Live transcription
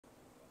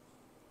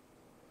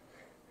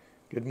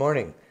Good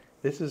morning.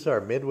 This is our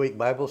midweek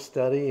Bible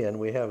study, and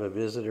we have a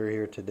visitor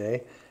here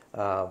today.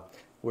 Uh,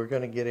 we're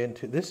going to get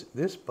into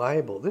this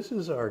Bible. This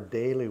is our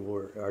daily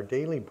word, our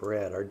daily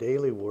bread, our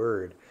daily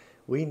word.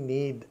 We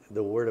need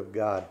the Word of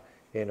God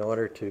in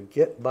order to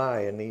get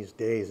by in these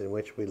days in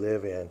which we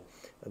live in.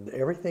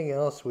 Everything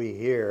else we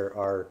hear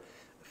are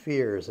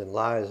fears and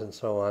lies and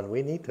so on.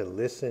 We need to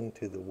listen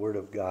to the Word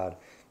of God.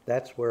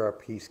 That's where our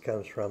peace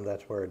comes from.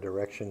 That's where our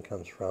direction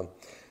comes from.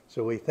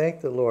 So we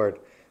thank the Lord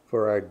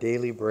for our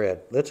daily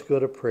bread. Let's go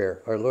to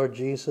prayer. Our Lord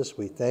Jesus,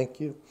 we thank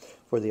you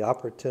for the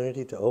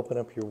opportunity to open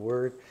up your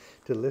word,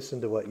 to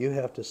listen to what you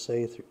have to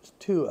say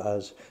to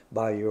us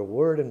by your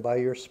word and by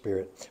your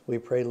spirit. We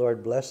pray,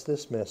 Lord, bless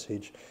this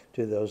message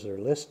to those that are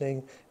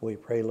listening. We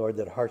pray, Lord,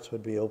 that hearts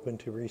would be open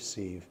to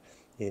receive.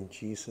 In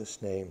Jesus'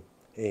 name,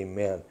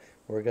 amen.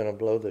 We're going to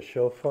blow the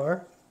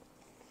shofar.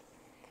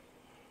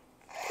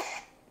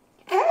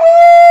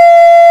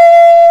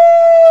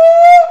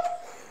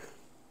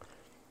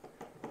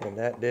 And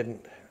that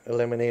didn't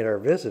eliminate our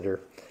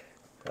visitor.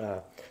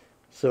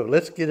 So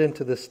let's get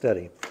into the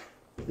study.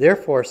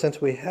 Therefore, since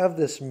we have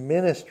this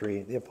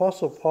ministry, the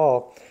Apostle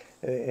Paul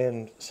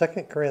in 2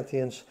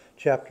 Corinthians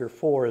chapter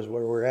 4 is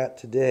where we're at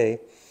today.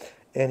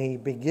 And he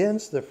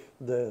begins the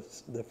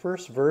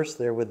first verse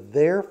there with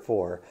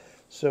therefore.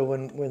 So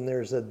when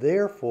there's a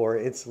therefore,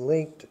 it's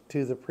linked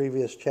to the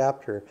previous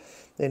chapter.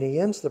 And he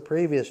ends the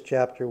previous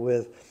chapter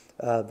with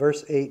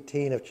verse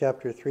 18 of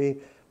chapter 3.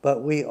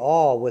 But we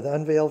all, with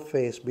unveiled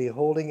face,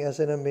 beholding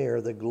as in a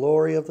mirror the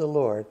glory of the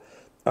Lord,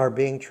 are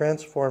being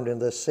transformed in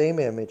the same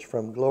image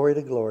from glory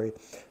to glory,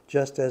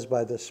 just as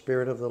by the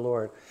Spirit of the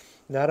Lord.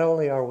 Not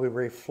only are we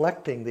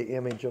reflecting the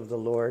image of the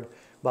Lord,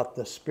 but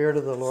the Spirit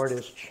of the Lord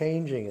is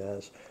changing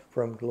us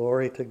from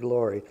glory to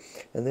glory.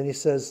 And then he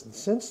says,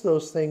 since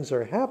those things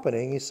are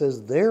happening, he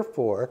says,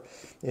 therefore,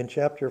 in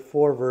chapter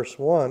 4, verse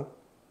 1,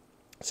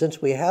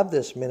 since we have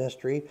this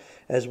ministry,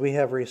 as we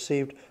have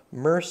received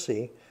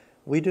mercy,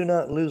 we do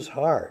not lose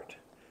heart,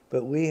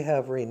 but we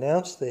have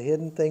renounced the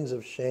hidden things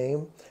of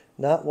shame,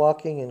 not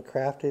walking in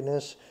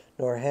craftiness,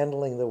 nor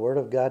handling the word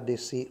of God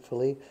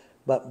deceitfully,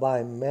 but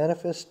by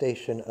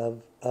manifestation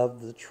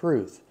of the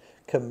truth,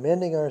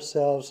 commending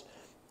ourselves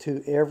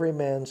to every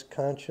man's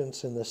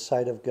conscience in the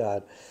sight of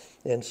God.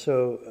 And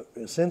so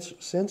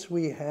since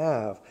we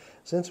have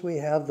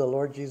the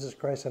Lord Jesus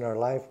Christ in our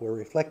life, we're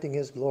reflecting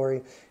his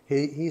glory.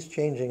 He's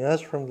changing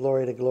us from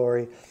glory to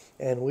glory,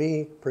 and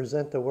we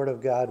present the Word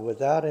of God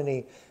without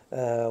any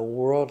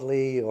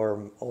worldly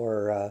or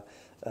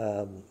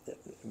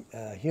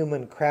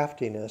human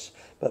craftiness,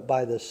 but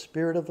by the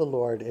Spirit of the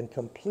Lord in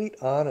complete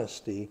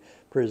honesty,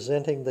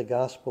 presenting the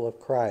gospel of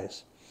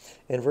Christ.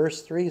 And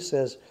verse 3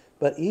 says,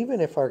 but even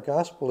if our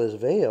gospel is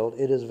veiled,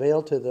 it is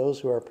veiled to those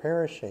who are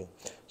perishing.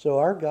 So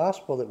our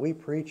gospel that we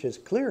preach is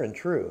clear and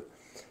true,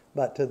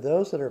 but to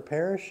those that are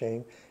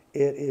perishing,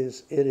 it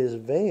is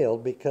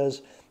veiled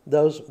because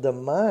the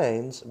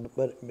minds,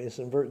 but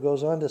it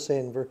goes on to say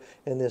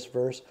in this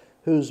verse,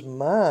 whose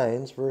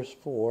minds, verse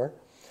 4,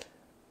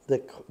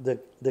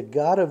 the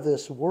God of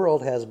this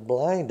world has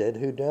blinded,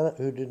 who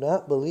do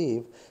not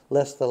believe,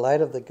 lest the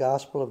light of the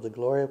gospel of the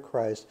glory of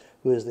Christ,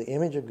 who is the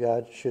image of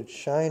God, should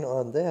shine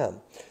on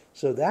them.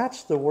 So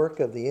that's the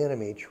work of the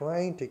enemy,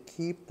 trying to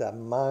keep the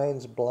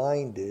minds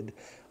blinded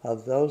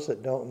of those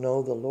that don't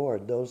know the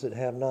Lord, those that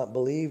have not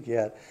believed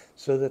yet,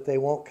 so that they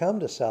won't come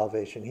to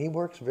salvation. He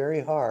works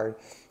very hard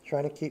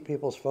trying to keep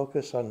people's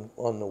focus on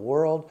the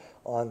world,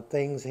 on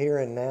things here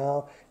and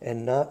now,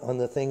 and not on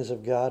the things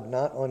of God,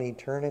 not on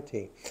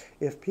eternity.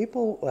 If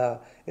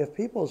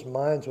people's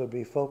minds would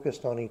be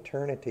focused on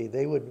eternity,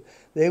 they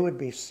would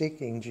be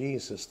seeking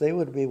Jesus. They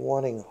would be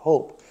wanting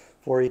hope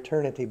for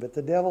eternity, but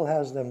the devil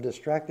has them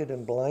distracted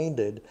and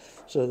blinded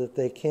so that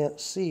they can't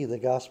see the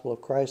gospel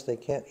of Christ. They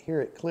can't hear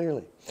it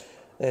clearly.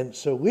 And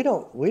so we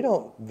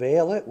don't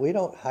veil it, we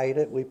don't hide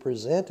it, we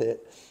present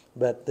it,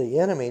 but the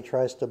enemy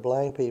tries to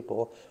blind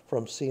people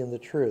from seeing the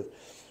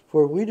truth.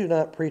 For we do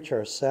not preach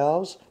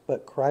ourselves,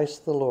 but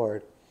Christ the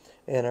Lord,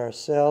 and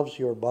ourselves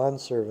your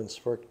bondservants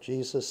for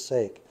Jesus'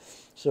 sake.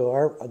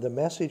 So the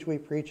message we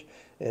preach,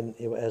 and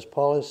as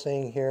Paul is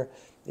saying here,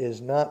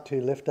 is not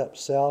to lift up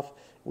self.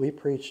 We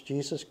preach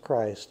Jesus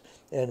Christ,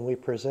 and we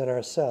present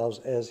ourselves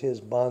as his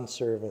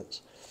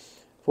bondservants.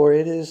 For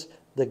it is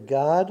the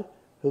God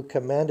who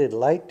commanded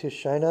light to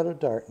shine out of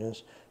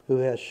darkness, who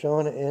has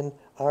shone in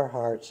our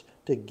hearts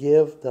to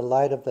give the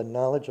light of the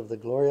knowledge of the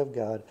glory of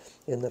God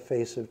in the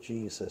face of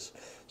Jesus.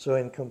 So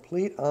in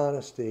complete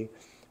honesty,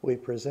 we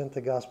present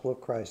the gospel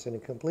of Christ. And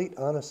in complete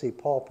honesty,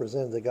 Paul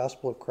presented the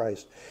gospel of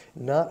Christ,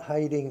 not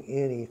hiding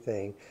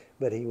anything,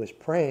 but he was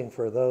praying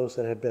for those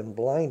that had been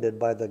blinded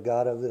by the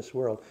god of this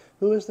world.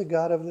 Who is the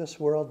god of this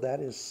world?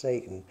 That is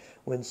Satan.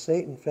 When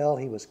Satan fell,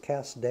 he was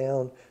cast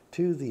down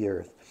to the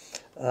earth.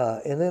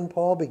 And then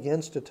Paul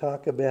begins to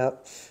talk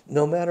about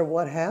no matter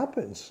what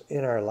happens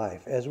in our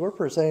life, as we're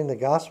presenting the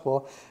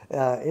gospel,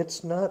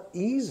 it's not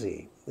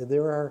easy.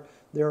 There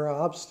are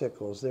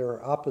obstacles, there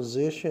are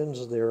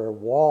oppositions, there are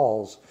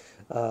walls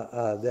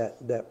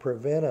that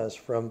prevent us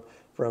from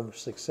from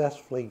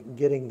successfully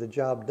getting the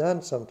job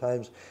done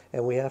sometimes,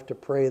 and we have to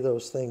pray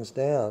those things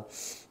down.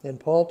 And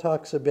Paul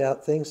talks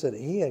about things that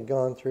he had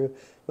gone through,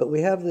 but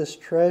we have this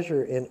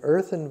treasure in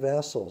earthen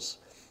vessels,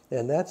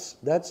 and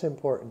that's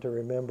important to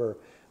remember.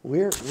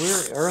 We're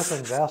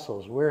earthen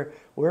vessels.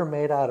 We're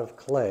made out of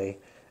clay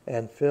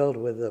and filled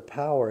with the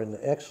power and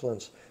the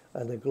excellence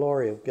and the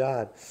glory of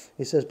God.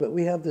 He says, but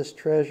we have this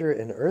treasure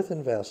in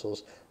earthen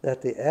vessels,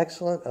 that the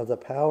excellence of the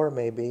power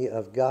may be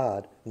of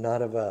God,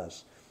 not of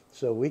us.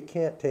 So we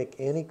can't take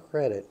any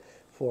credit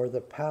for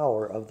the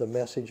power of the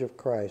message of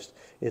Christ.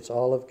 It's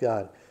all of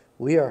God.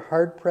 We are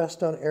hard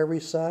pressed on every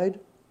side,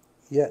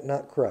 yet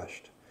not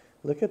crushed.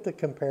 Look at the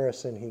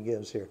comparison he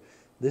gives here.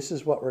 This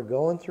is what we're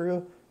going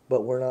through,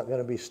 but we're not going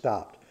to be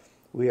stopped.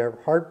 We are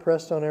hard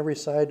pressed on every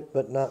side,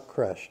 but not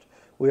crushed.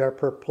 We are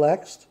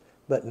perplexed,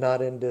 but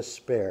not in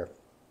despair.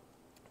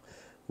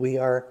 We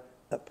are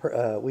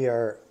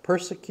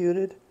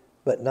persecuted,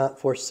 but not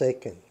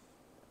forsaken.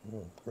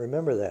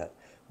 Remember that.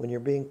 When you're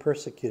being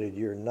persecuted,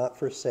 you're not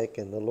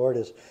forsaken. The Lord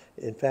is,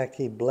 in fact,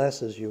 he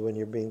blesses you when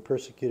you're being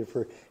persecuted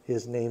for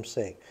his name's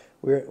sake.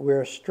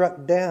 We're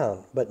struck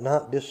down, but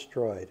not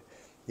destroyed.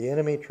 The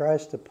enemy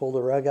tries to pull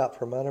the rug out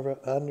from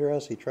under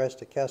us. He tries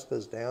to cast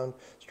us down,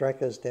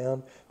 strike us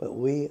down, but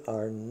we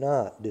are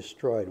not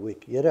destroyed. We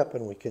get up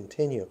and we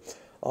continue,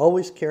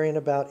 always carrying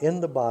about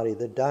in the body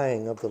the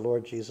dying of the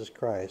Lord Jesus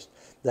Christ,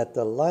 that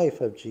the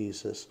life of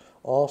Jesus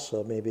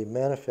also may be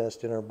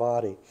manifest in our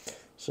body.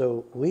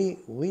 So we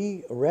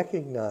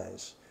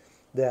recognize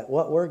that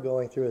what we're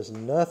going through is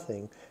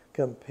nothing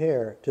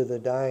compared to the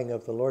dying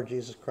of the Lord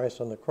Jesus Christ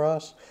on the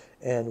cross,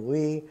 and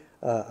we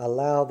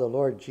allow the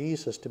Lord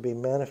Jesus to be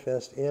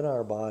manifest in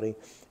our body,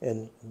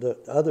 and the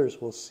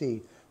others will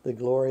see the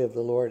glory of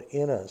the Lord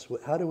in us.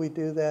 How do we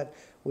do that?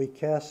 We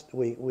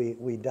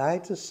die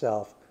to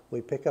self.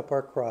 We pick up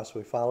our cross.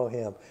 We follow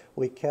him.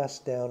 We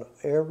cast down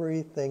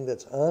everything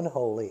that's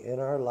unholy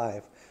in our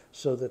life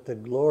so that the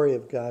glory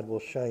of God will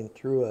shine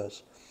through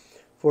us.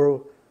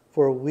 For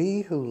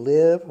we who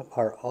live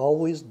are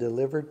always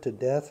delivered to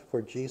death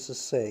for Jesus'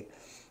 sake,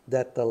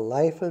 that the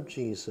life of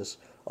Jesus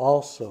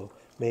also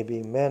may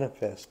be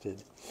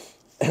manifested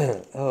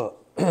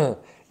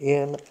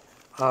in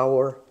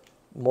our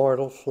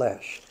mortal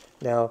flesh.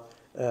 Now,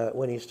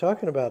 when he's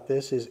talking about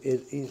this,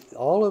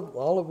 all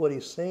of what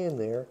he's saying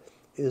there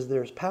is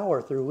there's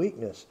power through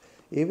weakness.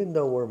 Even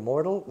though we're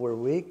mortal, we're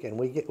weak, and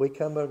we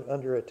come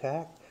under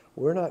attack,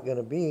 we're not going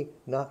to be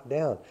knocked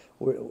down.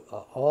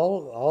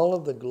 All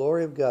of the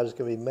glory of God is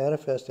going to be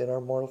manifest in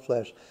our mortal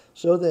flesh.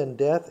 So then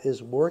death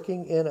is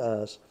working in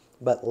us,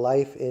 but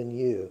life in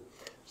you.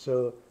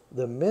 So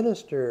the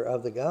minister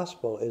of the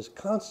gospel is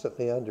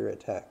constantly under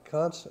attack.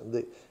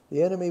 The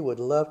enemy would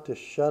love to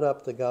shut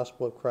up the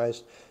gospel of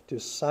Christ, to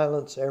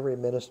silence every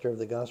minister of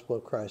the gospel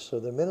of Christ. So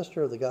the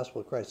minister of the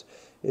gospel of Christ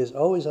is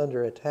always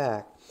under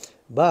attack,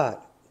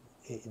 but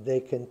they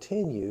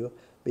continue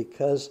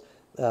because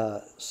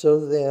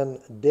so then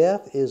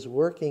death is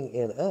working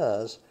in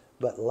us,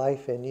 but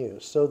life in you,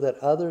 so that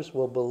others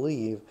will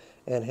believe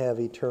and have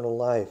eternal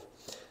life.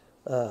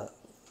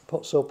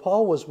 So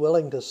Paul was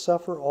willing to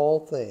suffer all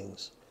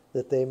things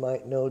that they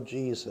might know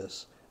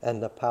Jesus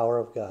and the power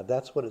of God.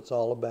 That's what it's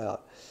all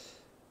about.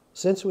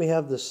 Since we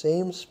have the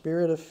same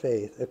spirit of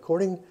faith,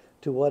 according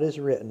to what is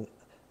written,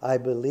 I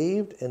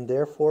believed and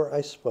therefore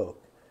I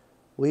spoke.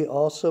 We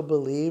also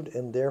believed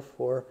and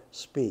therefore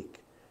speak,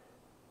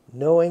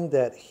 knowing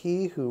that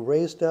he who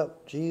raised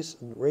up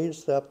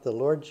the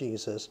Lord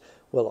Jesus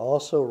will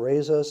also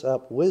raise us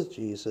up with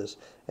Jesus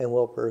and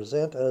will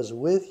present us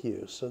with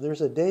you. So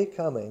there's a day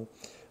coming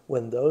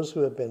when those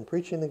who have been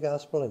preaching the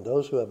gospel and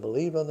those who have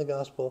believed on the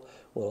gospel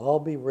will all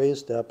be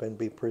raised up and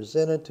be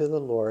presented to the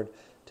Lord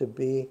to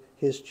be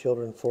his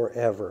children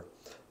forever.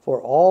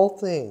 For all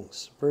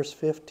things, verse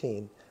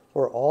 15,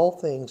 for all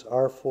things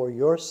are for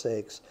your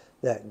sakes,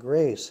 that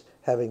grace,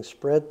 having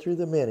spread through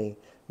the many,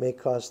 may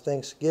cause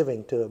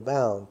thanksgiving to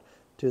abound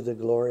to the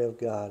glory of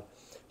God.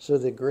 So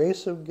the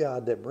grace of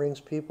God that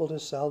brings people to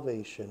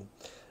salvation,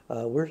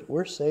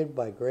 we're saved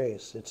by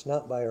grace. It's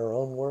not by our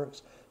own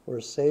works. We're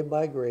saved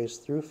by grace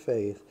through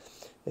faith.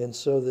 And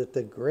so that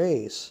the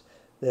grace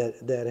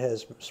that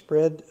has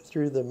spread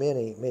through the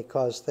many may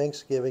cause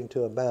thanksgiving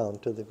to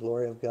abound to the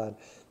glory of God,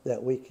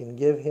 that we can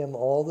give him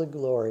all the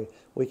glory.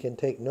 We can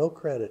take no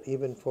credit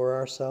even for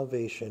our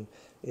salvation.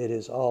 It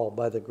is all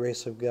by the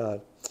grace of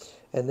God.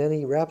 And then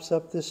he wraps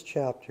up this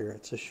chapter.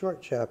 It's a short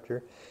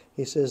chapter.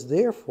 He says,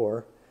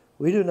 therefore,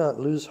 we do not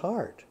lose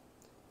heart,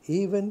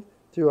 even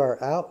though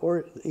our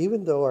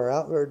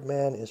outward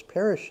man is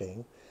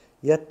perishing,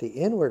 yet the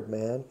inward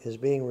man is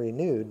being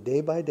renewed day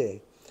by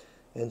day.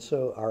 And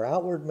so our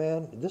outward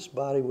man, this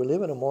body, we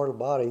live in a mortal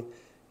body.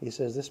 He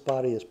says this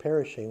body is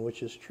perishing,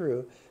 which is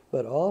true.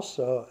 But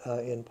also,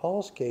 in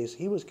Paul's case,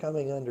 he was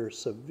coming under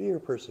severe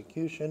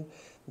persecution.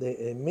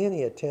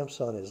 Many attempts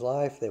on his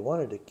life. They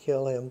wanted to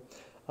kill him.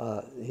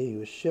 He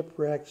was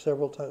shipwrecked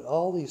several times.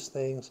 All these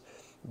things,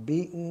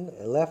 beaten,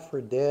 left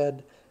for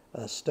dead,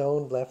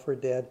 stoned, left for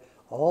dead.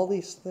 All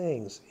these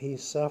things he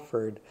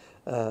suffered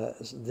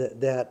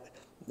that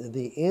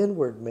the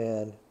inward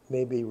man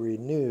may be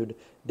renewed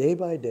day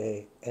by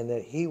day, and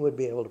that he would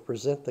be able to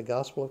present the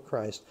gospel of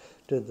Christ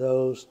to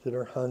those that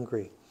are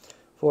hungry.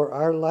 For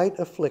our light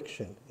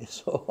affliction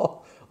is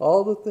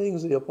all the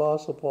things the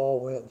Apostle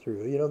Paul went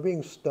through. You know,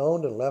 being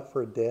stoned and left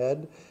for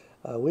dead,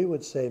 we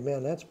would say,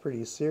 man, that's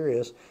pretty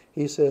serious.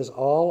 He says,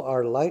 all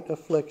our light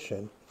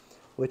affliction,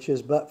 which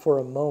is but for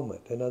a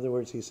moment. In other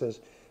words, he says,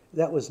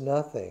 that was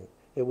nothing.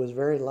 It was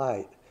very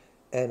light,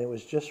 and it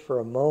was just for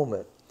a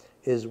moment,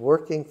 is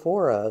working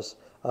for us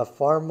a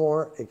far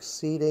more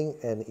exceeding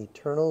and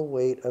eternal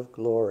weight of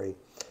glory,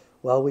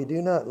 while we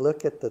do not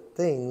look at the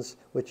things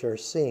which are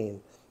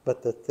seen,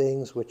 but the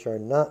things which are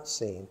not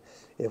seen.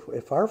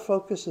 If our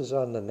focus is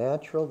on the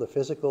natural, the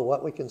physical,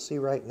 what we can see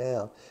right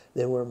now,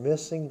 then we're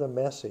missing the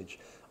message.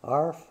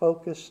 Our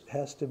focus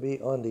has to be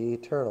on the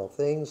eternal,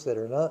 things that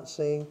are not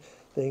seen,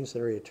 things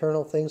that are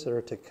eternal, things that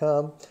are to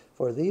come,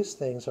 for these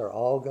things are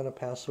all going to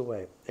pass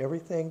away.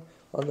 Everything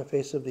on the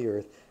face of the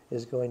earth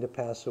is going to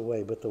pass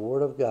away, but the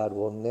Word of God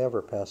will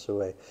never pass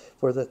away.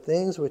 For the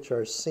things which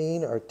are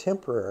seen are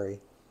temporary.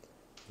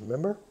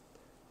 Remember?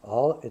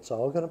 It's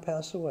all going to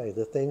pass away.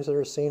 The things that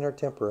are seen are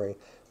temporary,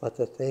 but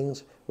the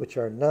things which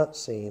are not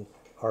seen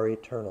are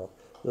eternal.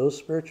 Those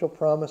spiritual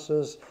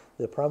promises,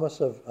 the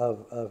promise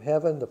of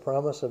heaven, the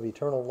promise of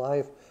eternal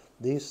life,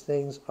 these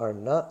things are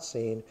not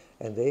seen,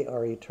 and they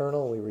are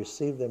eternal. We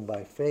receive them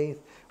by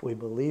faith. We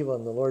believe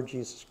on the Lord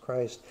Jesus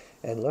Christ.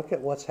 And look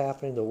at what's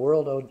happening. The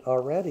world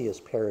already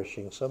is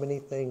perishing. So many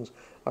things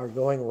are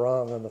going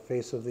wrong on the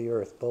face of the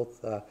earth,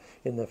 both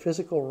in the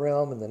physical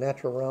realm, in the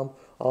natural realm,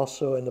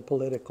 also in the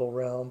political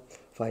realm,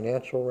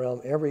 financial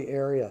realm. Every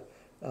area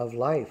of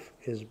life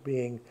is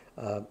being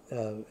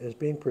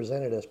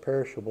presented as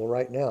perishable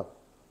right now.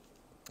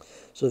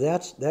 So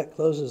that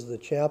closes the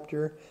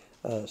chapter.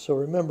 So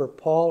remember,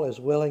 Paul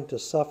is willing to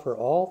suffer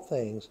all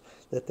things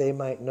that they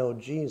might know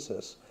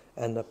Jesus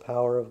and the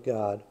power of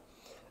God.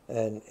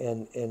 And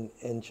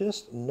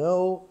just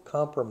no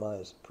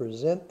compromise.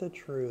 Present the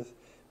truth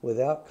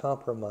without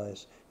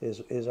compromise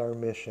is our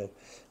mission.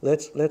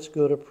 Let's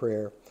go to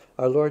prayer.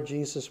 Our Lord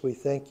Jesus, we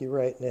thank you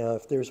right now.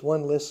 If there's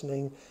one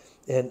listening,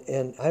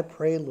 and I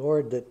pray,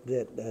 Lord, that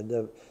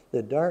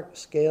the dark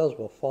scales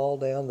will fall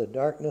down, the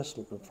darkness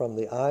from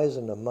the eyes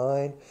and the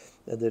mind,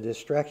 the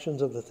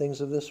distractions of the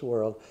things of this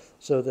world,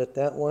 so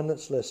that one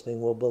that's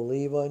listening will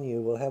believe on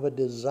you, will have a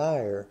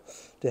desire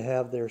to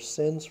have their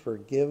sins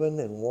forgiven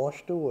and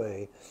washed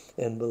away,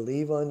 and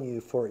believe on you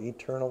for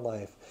eternal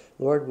life.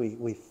 Lord,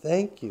 we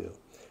thank you.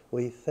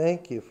 We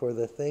thank you for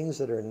the things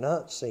that are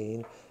not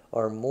seen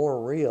are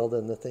more real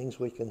than the things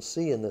we can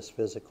see in this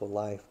physical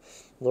life.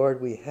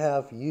 Lord, we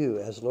have you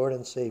as Lord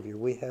and Savior.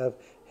 We have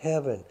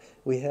heaven.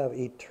 We have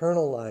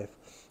eternal life.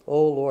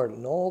 Oh Lord,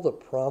 and all the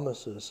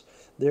promises,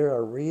 they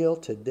are real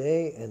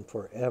today and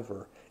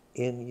forever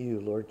in you,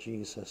 Lord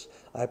Jesus.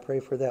 I pray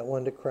for that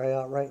one to cry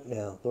out right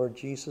now. Lord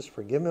Jesus,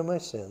 forgive me my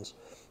sins.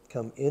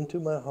 Come into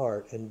my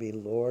heart and be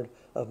Lord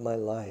of my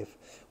life.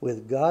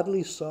 With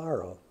godly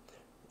sorrow,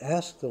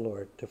 ask the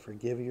Lord to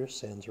forgive your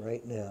sins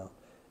right now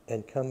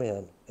and come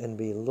in and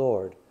be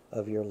Lord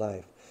of your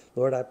life.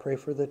 Lord, I pray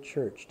for the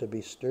church to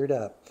be stirred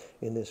up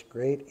in this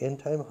great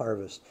end-time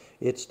harvest.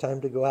 It's time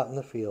to go out in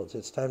the fields.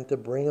 It's time to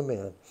bring them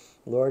in.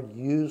 Lord,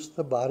 use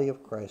the body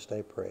of Christ,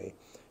 I pray.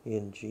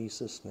 In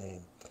Jesus'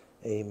 name,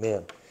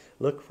 amen.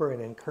 Look for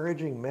an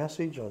encouraging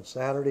message on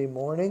Saturday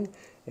morning,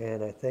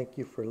 and I thank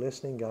you for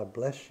listening. God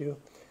bless you.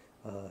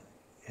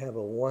 Have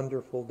a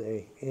wonderful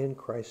day in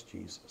Christ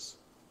Jesus.